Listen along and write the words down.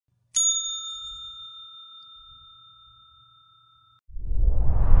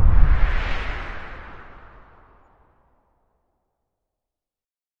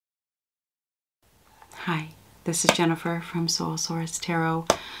This is Jennifer from Soul Source Tarot,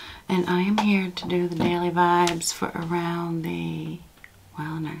 and I am here to do the daily vibes for around the,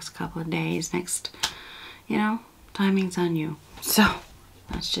 well, next couple of days. Next, you know, timing's on you. So,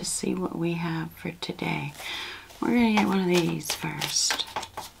 let's just see what we have for today. We're going to get one of these first.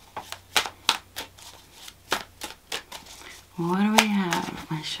 What do we have?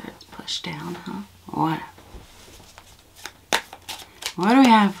 My shirt's pushed down, huh? What do we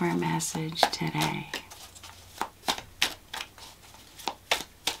have for a message today?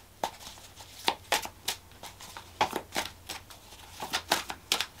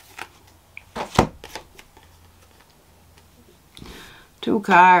 Two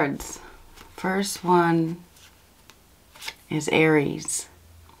cards. First one is Aries.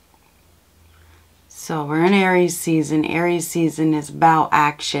 So we're in Aries season. Aries season is about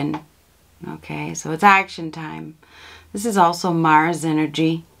action. Okay, so it's action time. This is also Mars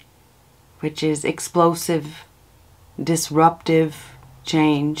energy, which is explosive, disruptive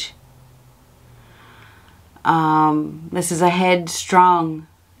change. This is a headstrong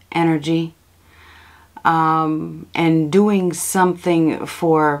energy. And doing something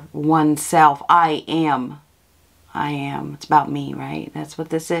for oneself. I am. It's about me, right? That's what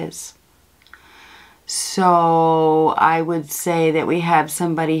this is. So I would say that we have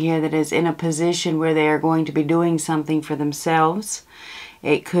somebody here that is in a position where they are going to be doing something for themselves.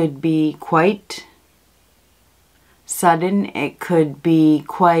 It could be quite sudden. It could be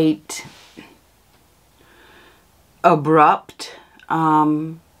quite abrupt.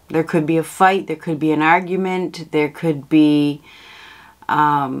 There could be a fight. There could be an argument. There could be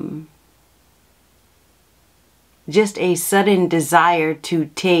just a sudden desire to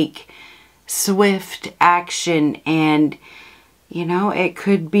take swift action, and you know, it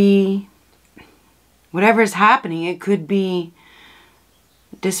could be whatever is happening. It could be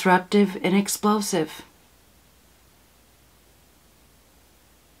disruptive and explosive.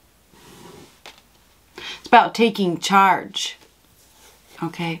 It's about taking charge.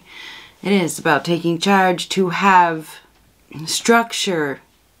 Okay, it is about taking charge, to have structure.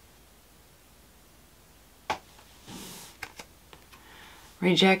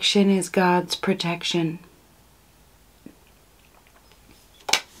 Rejection is God's protection.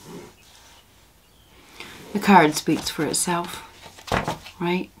 The card speaks for itself,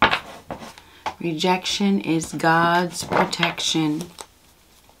 right? Rejection is God's protection.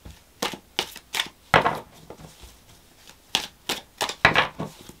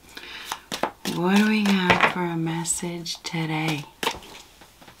 What do we have for a message today?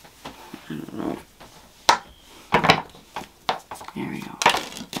 I don't know. There we go.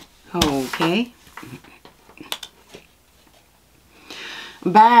 Okay.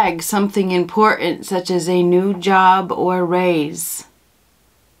 Bag something important, such as a new job or raise.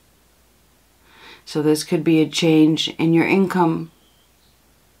 So this could be a change in your income,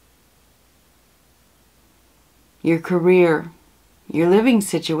 your career, your living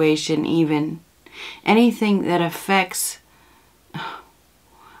situation even. Anything that affects,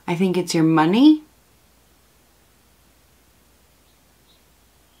 I think it's your money.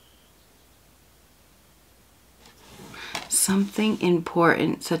 Something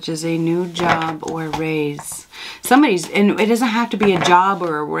important, such as a new job or raise. Somebody's, and it doesn't have to be a job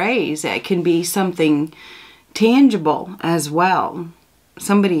or a raise. It can be something tangible as well.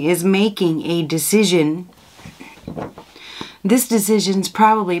 Somebody is making a decision. This decision's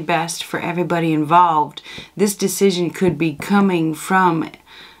probably best for everybody involved. This decision could be coming from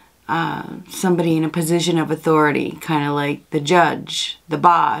somebody in a position of authority, kind of like the judge, the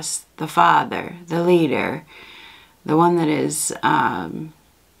boss, the father, the leader, the one that is, it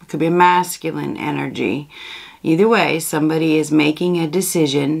could be a masculine energy. Either way, somebody is making a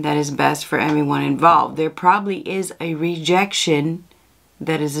decision that is best for everyone involved. There probably is a rejection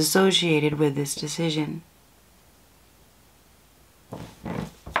that is associated with this decision.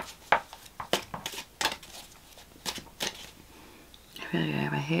 I feel like I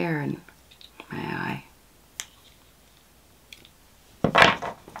have a hair in my eye.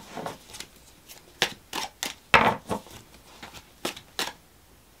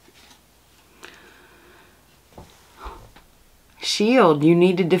 Shield, you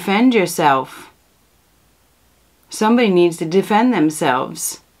need to defend yourself. Somebody needs to defend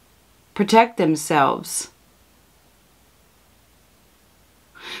themselves, protect themselves.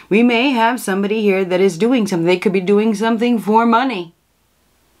 We may have somebody here that is doing something. They could be doing something for money.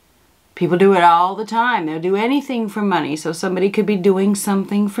 People do it all the time. They'll do anything for money. So somebody could be doing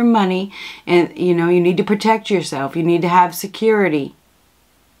something for money, and you know, you need to protect yourself. You need to have security.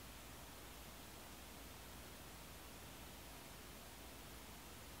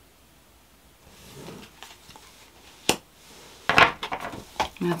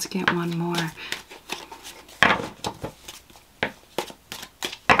 Let's get one more.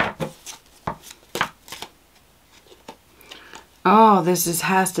 Oh,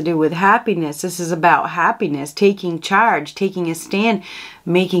 has to do with happiness. This is about happiness, taking charge, taking a stand,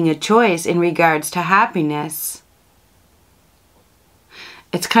 making a choice in regards to happiness.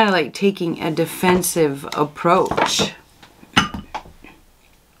 It's kind of like taking a defensive approach.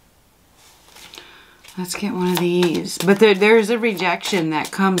 Let's get one of these. But there's a rejection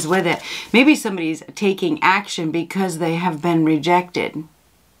that comes with it. Maybe somebody's taking action because they have been rejected.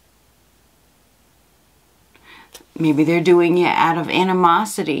 Maybe they're doing it out of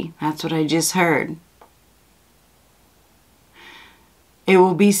animosity. That's what I just heard. It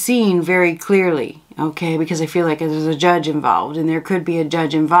will be seen very clearly, okay? Because I feel like there's a judge involved, and there could be a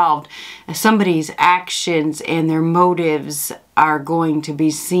judge involved. Somebody's actions and their motives are going to be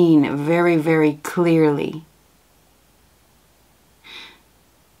seen very, very clearly.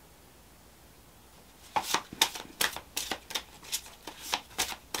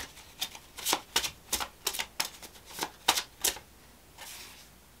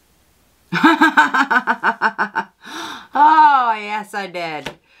 Oh, yes, I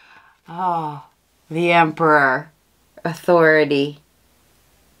did. Oh, the Emperor. Authority.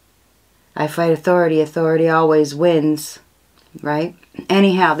 I fight authority. Authority always wins. Right?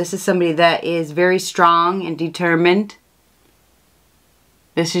 Anyhow, this is somebody that is very strong and determined.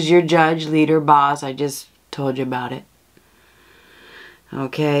 This is your judge, leader, boss. I just told you about it.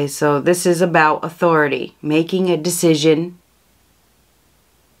 Okay, so this is about authority. Making a decision.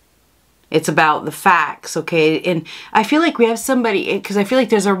 It's about the facts, okay? And I feel like we have somebody, because I feel like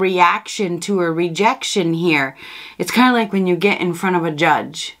there's a reaction to a rejection here. It's kind of like when you get in front of a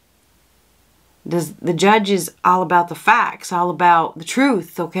judge. The judge is all about the facts, all about the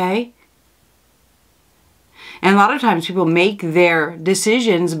truth, okay? And a lot of times people make their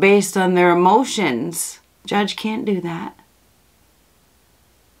decisions based on their emotions. Judge can't do that.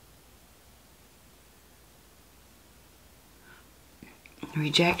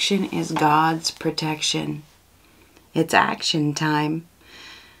 Rejection is God's protection. It's action time.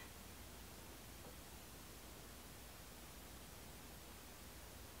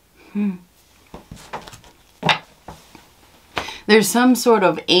 There's some sort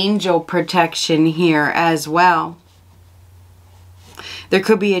of angel protection here as well. There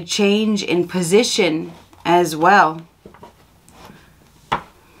could be a change in position as well.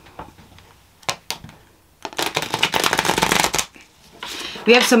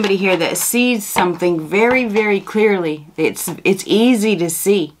 We have somebody here that sees something very, very clearly. It's easy to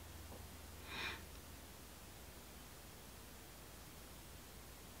see.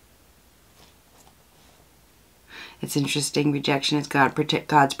 It's interesting. Rejection is God's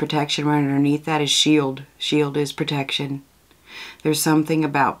protection. Right underneath that is shield. Shield is protection. There's something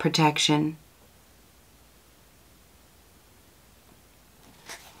about protection.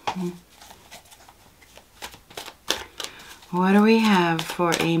 What do we have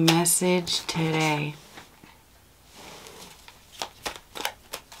for a message today?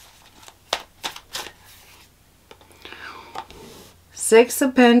 Six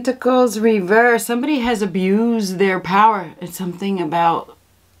of Pentacles reverse. Somebody has abused their power. It's something about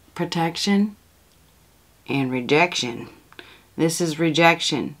protection and rejection. This is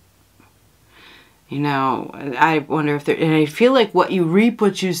rejection. You know, I wonder if there... And I feel like what you reap,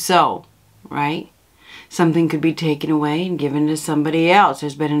 what you sow, right? Something could be taken away and given to somebody else.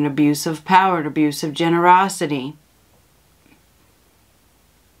 There's been an abuse of power, an abuse of generosity.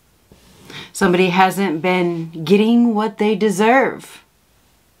 Somebody hasn't been getting what they deserve.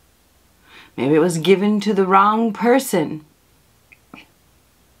 Maybe it was given to the wrong person.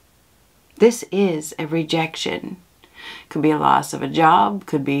 This is a rejection. Could be a loss of a job.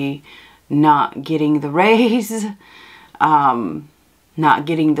 Could be not getting the raise. Not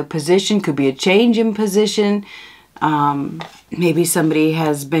getting the position. Could be a change in position. Maybe somebody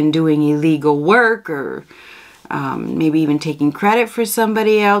has been doing illegal work, or maybe even taking credit for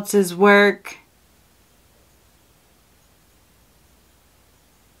somebody else's work.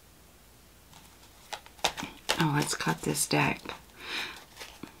 Oh, let's cut this deck.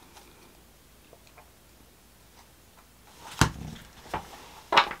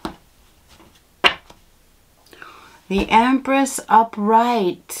 The Empress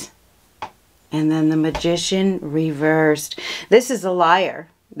upright. And then the Magician reversed. This is a liar.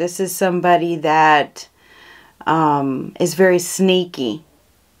 This is somebody that is very sneaky.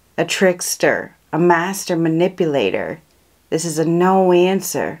 A trickster. A master manipulator. This is a no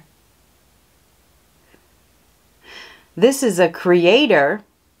answer. This is a creator.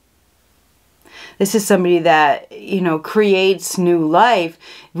 This is somebody that, you know, creates new life.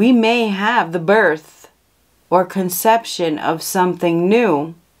 We may have the birth or conception of something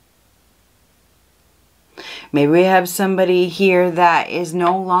new. Maybe we have somebody here that is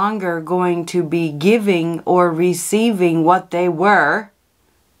no longer going to be giving or receiving what they were.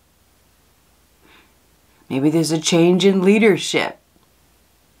 Maybe there's a change in leadership.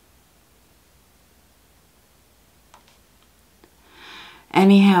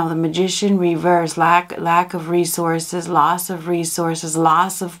 Anyhow, the Magician reverse, lack of resources, loss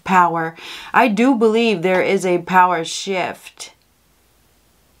of power. I do believe there is a power shift.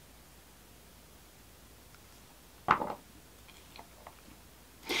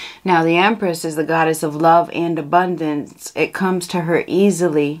 Now, the Empress is the goddess of love and abundance. It comes to her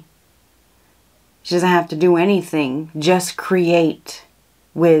easily. She doesn't have to do anything. Just create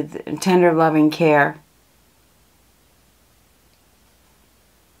with tender, loving care.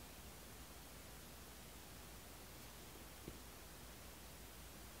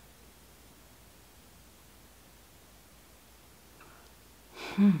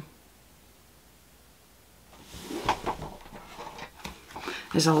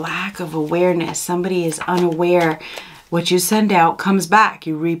 There's a lack of awareness. Somebody is unaware. What you send out comes back.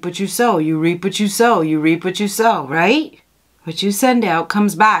 You reap what you sow. You reap what you sow. You reap what you sow, right? What you send out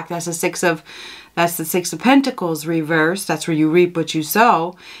comes back. That's the Six of Pentacles reversed. That's where you reap what you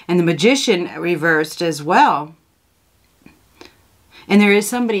sow. And the Magician reversed as well. And there is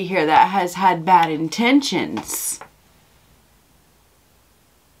somebody here that has had bad intentions.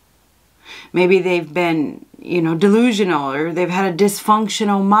 Maybe they've been, you know, delusional, or they've had a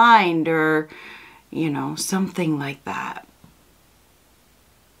dysfunctional mind, or, you know, something like that.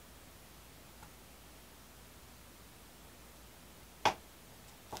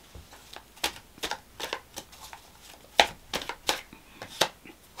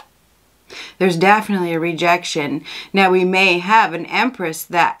 There's definitely a rejection. Now, we may have an Empress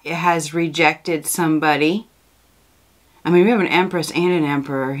that has rejected somebody. I mean, we have an Empress and an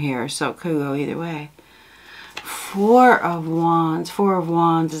Emperor here, so it could go either way. Four of Wands. Four of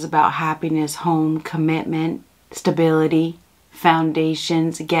Wands is about happiness, home, commitment, stability,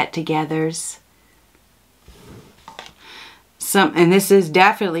 foundations, get-togethers. And this is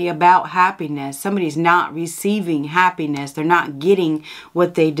definitely about happiness. Somebody's not receiving happiness. They're not getting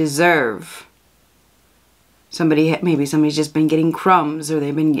what they deserve. Maybe somebody's just been getting crumbs, or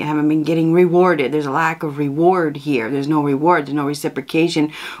haven't been getting rewarded. There's a lack of reward here. There's no reward, there's no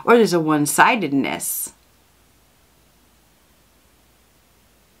reciprocation, or there's a one-sidedness.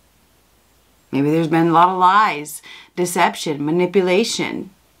 Maybe there's been a lot of lies, deception,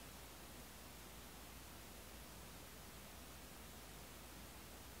 manipulation.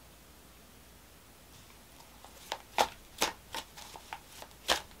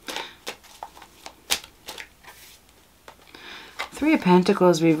 Three of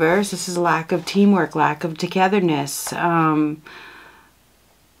Pentacles reverse. This is lack of teamwork, lack of togetherness. Not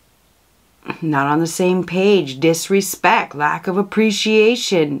on the same page. Disrespect, lack of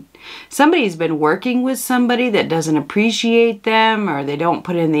appreciation. Somebody's been working with somebody that doesn't appreciate them, or they don't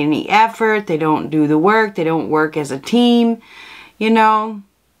put in any effort. They don't do the work. They don't work as a team, you know.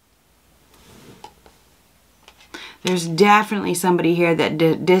 There's definitely somebody here that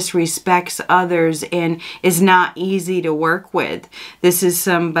disrespects others and is not easy to work with. This is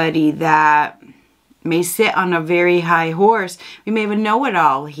somebody that may sit on a very high horse. We may have a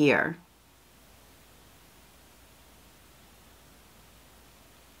know-it-all here.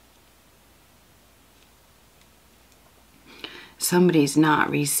 Somebody's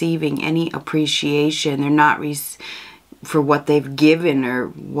not receiving any appreciation. They're not for what they've given or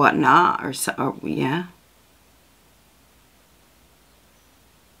whatnot, or yeah.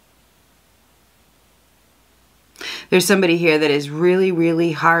 There's somebody here that is really,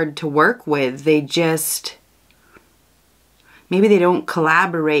 really hard to work with. Maybe they don't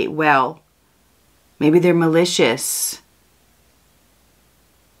collaborate well. Maybe they're malicious.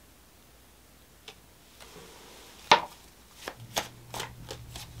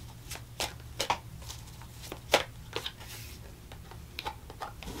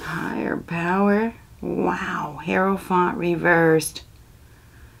 Higher power. Wow. Hierophant reversed.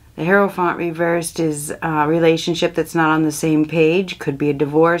 The Hierophant reversed is a relationship that's not on the same page. Could be a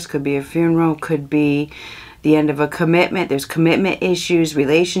divorce, could be a funeral, could be the end of a commitment. There's commitment issues,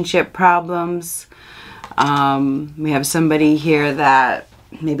 relationship problems. We have somebody here that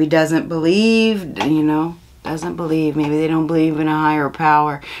maybe doesn't believe, you know, doesn't believe. Maybe they don't believe in a higher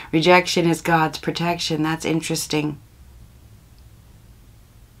power. Rejection is God's protection. That's interesting.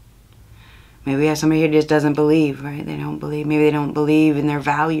 Maybe we have somebody here who just doesn't believe, right? They don't believe. Maybe they don't believe in their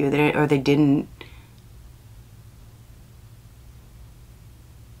value, or they didn't.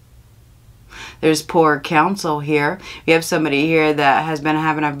 There's poor counsel here. We have somebody here that has been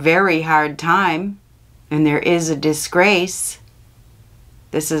having a very hard time, and there is a disgrace.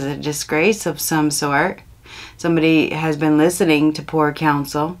 This is a disgrace of some sort. Somebody has been listening to poor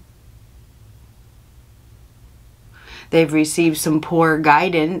counsel. They've received some poor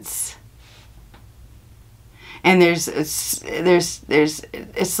guidance. And it's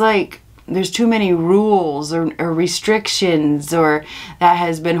like there's too many rules or restrictions, or that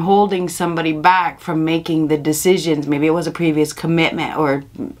has been holding somebody back from making the decisions. Maybe it was a previous commitment or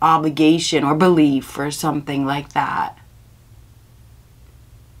obligation or belief or something like that.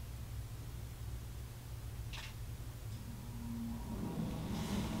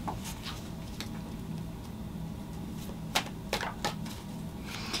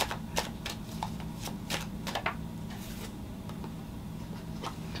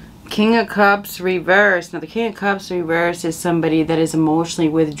 King of Cups reverse. Now the King of Cups reverse is somebody that is emotionally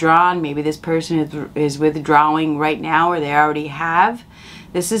withdrawn. Maybe this person is withdrawing right now, or they already have.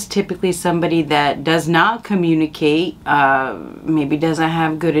 This is typically somebody that does not communicate, maybe doesn't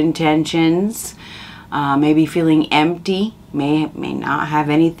have good intentions, maybe feeling empty, may not have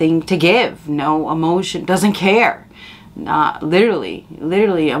anything to give, no emotion, doesn't care, not literally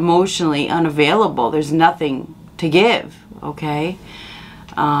emotionally unavailable. There's nothing to give, okay?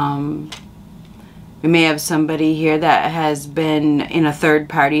 We may have somebody here that has been in a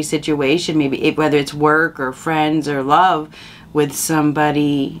third-party situation, maybe whether it's work or friends or love, with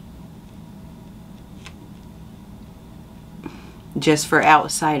somebody just for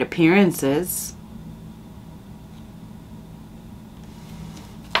outside appearances.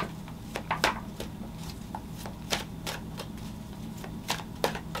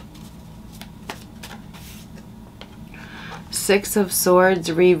 Six of Swords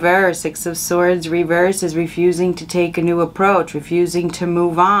reverse. Six of Swords reverse is refusing to take a new approach, refusing to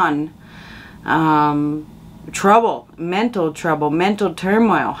move on. Trouble, mental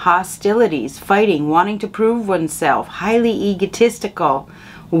turmoil, hostilities, fighting, wanting to prove oneself, highly egotistical,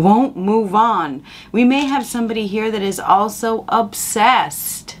 won't move on. We may have somebody here that is also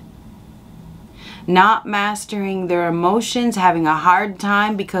obsessed, not mastering their emotions, having a hard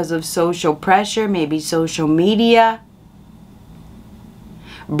time because of social pressure, maybe social media.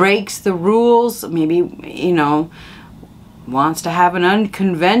 Breaks the rules, maybe, you know, wants to have an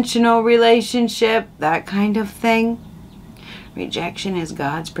unconventional relationship, that kind of thing. Rejection is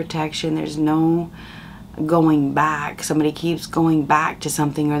God's protection. There's no going back. Somebody keeps going back to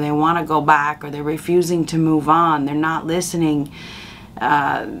something, or they want to go back, or they're refusing to move on. They're not listening.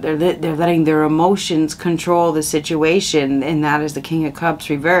 They're letting their emotions control the situation, and that is the King of Cups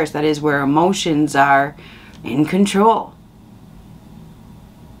reverse. That is where emotions are in control.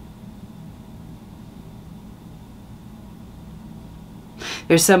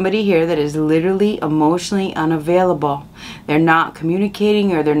 There's somebody here that is literally emotionally unavailable. They're not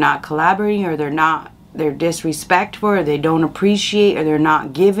communicating, or they're not collaborating, or they're disrespectful, or they don't appreciate, or they're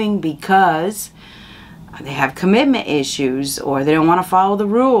not giving because they have commitment issues, or they don't want to follow the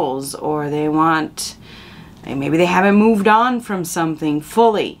rules, or maybe they haven't moved on from something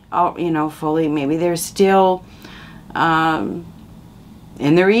fully. Fully. Maybe they're still in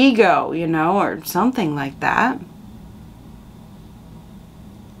their ego, or something like that.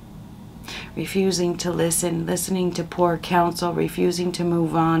 Refusing to listen, listening to poor counsel, refusing to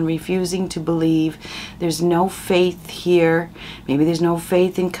move on, refusing to believe. There's no faith here. Maybe there's no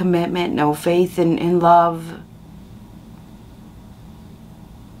faith in commitment, no faith in love.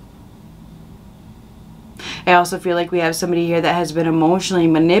 I also feel like we have somebody here that has been emotionally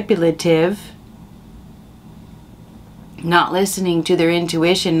manipulative, not listening to their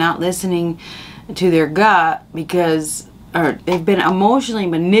intuition, not listening to their gut, or they've been emotionally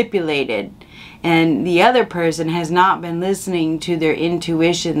manipulated, and the other person has not been listening to their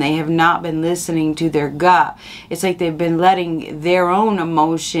intuition. They have not been listening to their gut. It's like they've been letting their own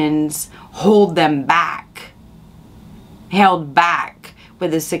emotions hold them back, held back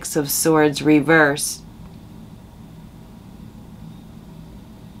with the Six of Swords reversed.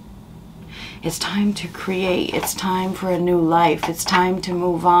 It's time to create. It's time for a new life. It's time to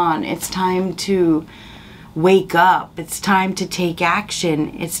move on. It's time to wake up. It's time to take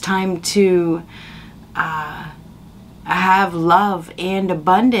action. It's time to have love and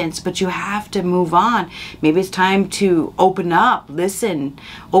abundance, but you have to move on. Maybe it's time to open up, listen,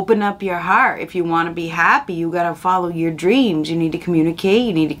 open up your heart. If you want to be happy, you got to follow your dreams. You need to communicate.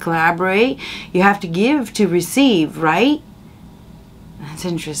 You need to collaborate. You have to give to receive, right? That's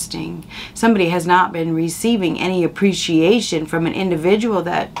interesting. Somebody has not been receiving any appreciation from an individual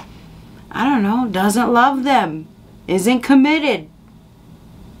that, I don't know, doesn't love them, isn't committed.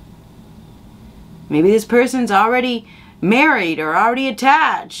 Maybe this person's already married or already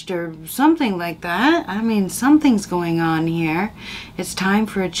attached or something like that. I mean, something's going on here. It's time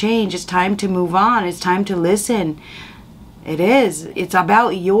for a change. It's time to move on. It's time to listen. It is. It's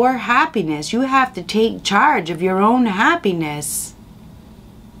about your happiness. You have to take charge of your own happiness.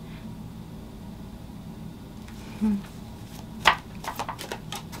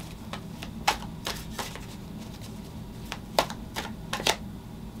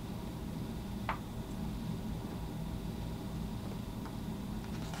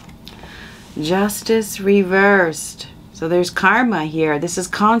 Justice reversed. So there's karma here. This is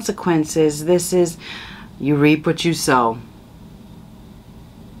consequences. This is, you reap what you sow.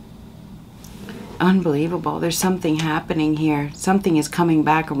 Unbelievable. There's something happening here. Something is coming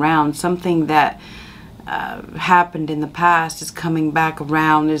back around. Something that happened in the past is coming back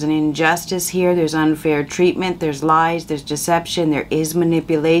around. There's an injustice here. There's unfair treatment. There's lies. There's deception. There is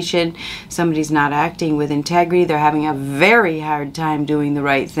manipulation. Somebody's not acting with integrity. They're having a very hard time doing the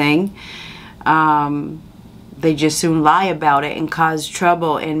right thing. They just soon lie about it and cause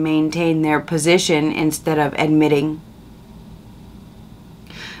trouble and maintain their position instead of admitting.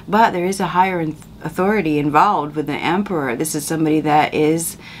 But there is a higher authority involved with the Emperor. This is somebody that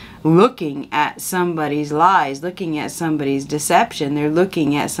is looking at somebody's lies, looking at somebody's deception. They're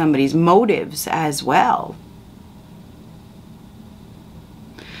looking at somebody's motives as well.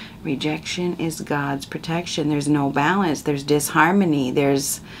 Rejection is God's protection. There's no balance. There's disharmony.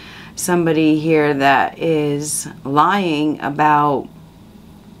 There's somebody here that is lying about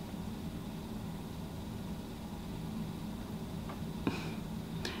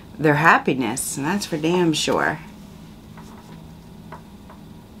their happiness, and that's for damn sure.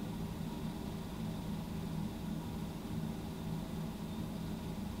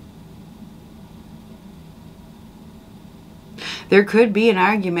 There could be an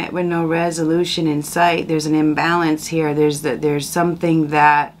argument with no resolution in sight. There's an imbalance here. There's something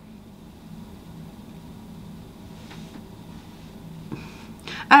that,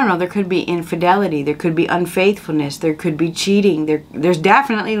 I don't know, there could be infidelity, there could be unfaithfulness, there could be cheating, there's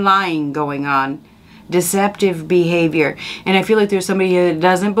definitely lying going on, deceptive behavior. And I feel like there's somebody here that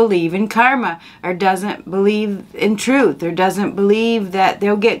doesn't believe in karma, or doesn't believe in truth, or doesn't believe that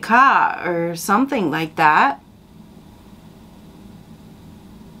they'll get caught, or something like that.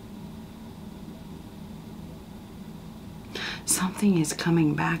 Something is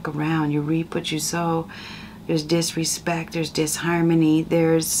coming back around. You reap what you sow. There's disrespect, there's disharmony,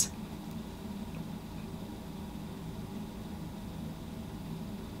 there's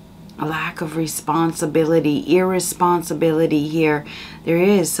a lack of responsibility, irresponsibility here. There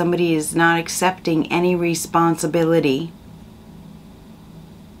is, somebody is not accepting any responsibility.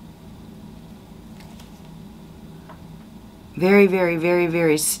 Very, very, very,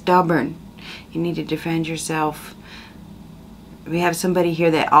 very stubborn. You need to defend yourself. We have somebody here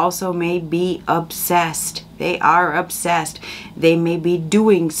that also may be obsessed. They are obsessed. They may be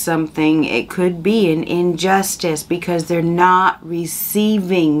doing something. It could be an injustice because they're not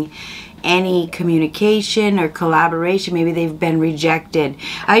receiving any communication or collaboration. Maybe they've been rejected.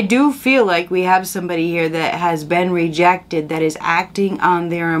 I do feel like we have somebody here that has been rejected, that is acting on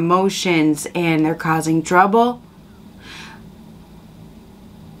their emotions, and they're causing trouble.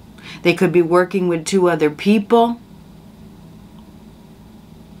 They could be working with 2 other people.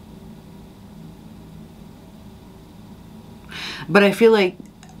 But I feel like,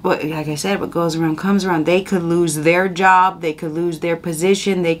 like I said, what goes around comes around. They could lose their job. They could lose their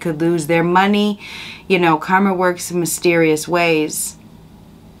position. They could lose their money. You know, karma works in mysterious ways.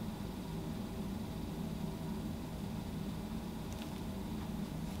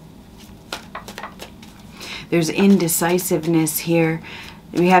 There's indecisiveness here.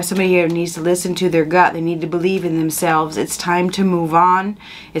 We have somebody here who needs to listen to their gut. They need to believe in themselves. It's time to move on.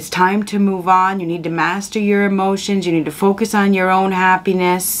 It's time to move on. You need to master your emotions. You need to focus on your own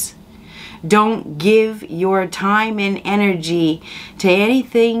happiness. Don't give your time and energy to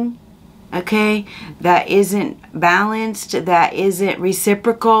anything, okay, that isn't balanced, that isn't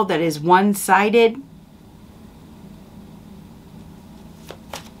reciprocal, that is one-sided.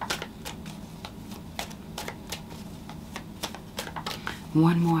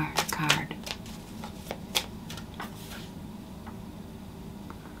 One more card.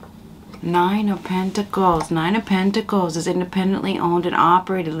 Nine of Pentacles. Nine of Pentacles is independently owned and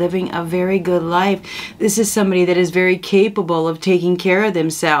operated, living a very good life. This is somebody that is very capable of taking care of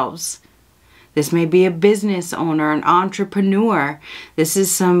themselves. This may be a business owner, an entrepreneur. This is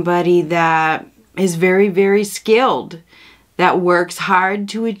somebody that is very, very skilled, that works hard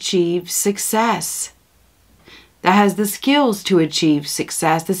to achieve success. that has the skills to achieve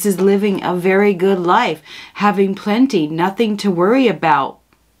success. This is living a very good life, having plenty, nothing to worry about.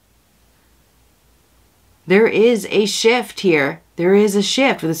 There is a shift here. There is a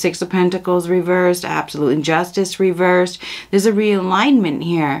shift with the Six of Pentacles reversed, absolute injustice reversed. There's a realignment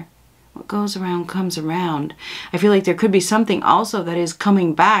here. What goes around comes around. I feel like there could be something also that is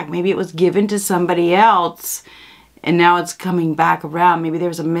coming back. Maybe it was given to somebody else and now it's coming back around. Maybe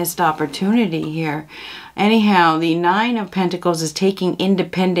there's a missed opportunity here. Anyhow, the Nine of Pentacles is taking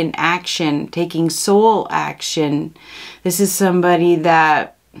independent action, taking soul action. This is somebody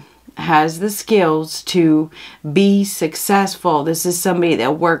that has the skills to be successful. This is somebody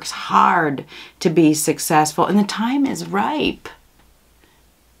that works hard to be successful. And the time is ripe.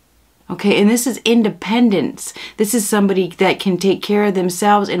 Okay, and this is independence. This is somebody that can take care of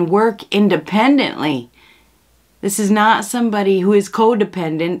themselves and work independently. This is not somebody who is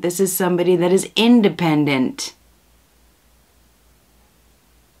codependent. This is somebody that is independent.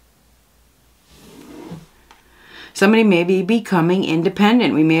 Somebody may be becoming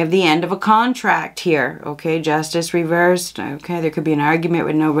independent. We may have the end of a contract here. Okay, justice reversed. Okay, there could be an argument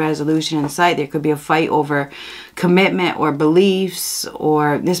with no resolution in sight. There could be a fight over commitment or beliefs,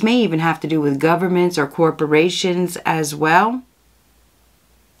 or this may even have to do with governments or corporations as well.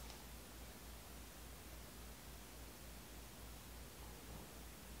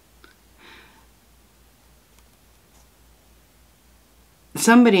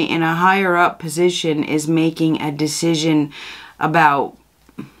 Somebody in a higher up position is making a decision about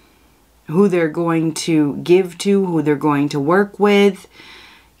who they're going to give to, who they're going to work with.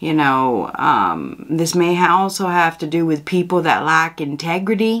 You know, this may also have to do with people that lack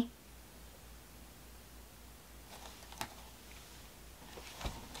integrity.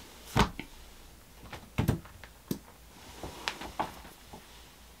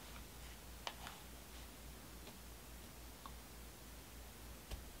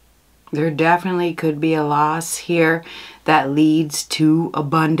 There definitely could be a loss here that leads to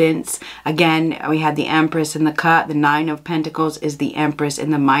abundance. Again, we had the Empress in the cut. The Nine of Pentacles is the Empress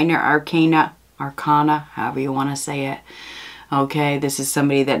in the minor arcana, however you want to say it. Okay, this is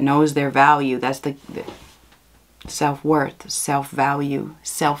somebody that knows their value. That's the self-worth, self-value,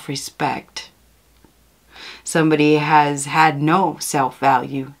 self-respect. Somebody has had no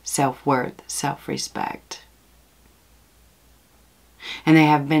self-value, self-worth, self-respect. And they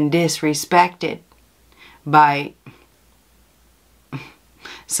have been disrespected by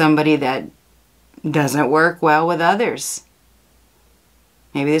somebody that doesn't work well with others.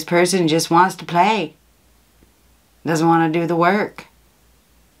 Maybe this person just wants to play, doesn't want to do the work.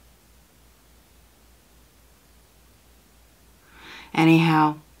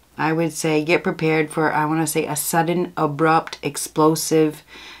 Anyhow, I would say get prepared for, I want to say, a sudden, abrupt, explosive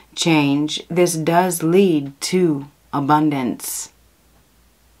change. This does lead to abundance.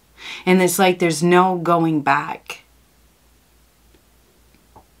 And it's like there's no going back.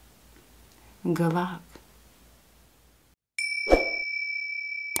 Good luck.